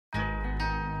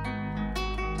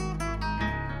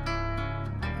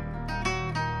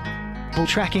Ball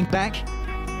tracking back.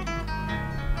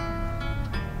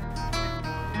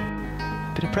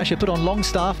 Bit of pressure put on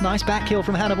Longstaff. Nice back heel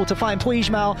from Hannibal to find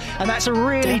Puigmal, and that's a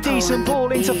really decent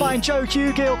ball in to find Joe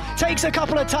Hugill. Takes a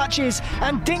couple of touches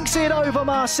and dinks it over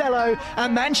Marcelo,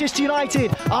 and Manchester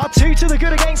United are 2 to the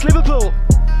good against Liverpool.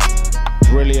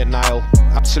 Brilliant, Niall.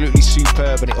 Absolutely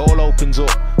superb, and it all opens up.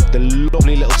 The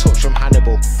lovely little touch from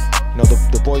Hannibal. You know,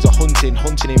 the boys are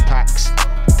hunting in packs.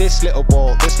 This little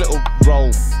ball, this little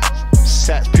roll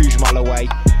sets Puigmal away.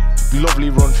 Lovely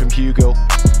run from Hugill,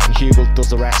 and Hugill does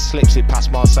the rest, slips it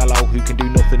past Marcelo, who can do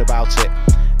nothing about it.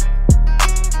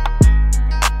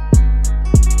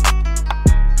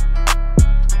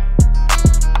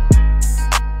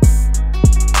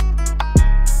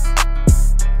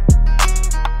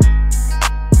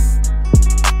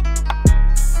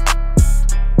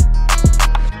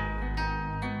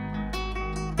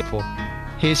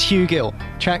 Here's Hugill,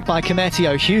 tracked by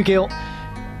Cometio. Hugill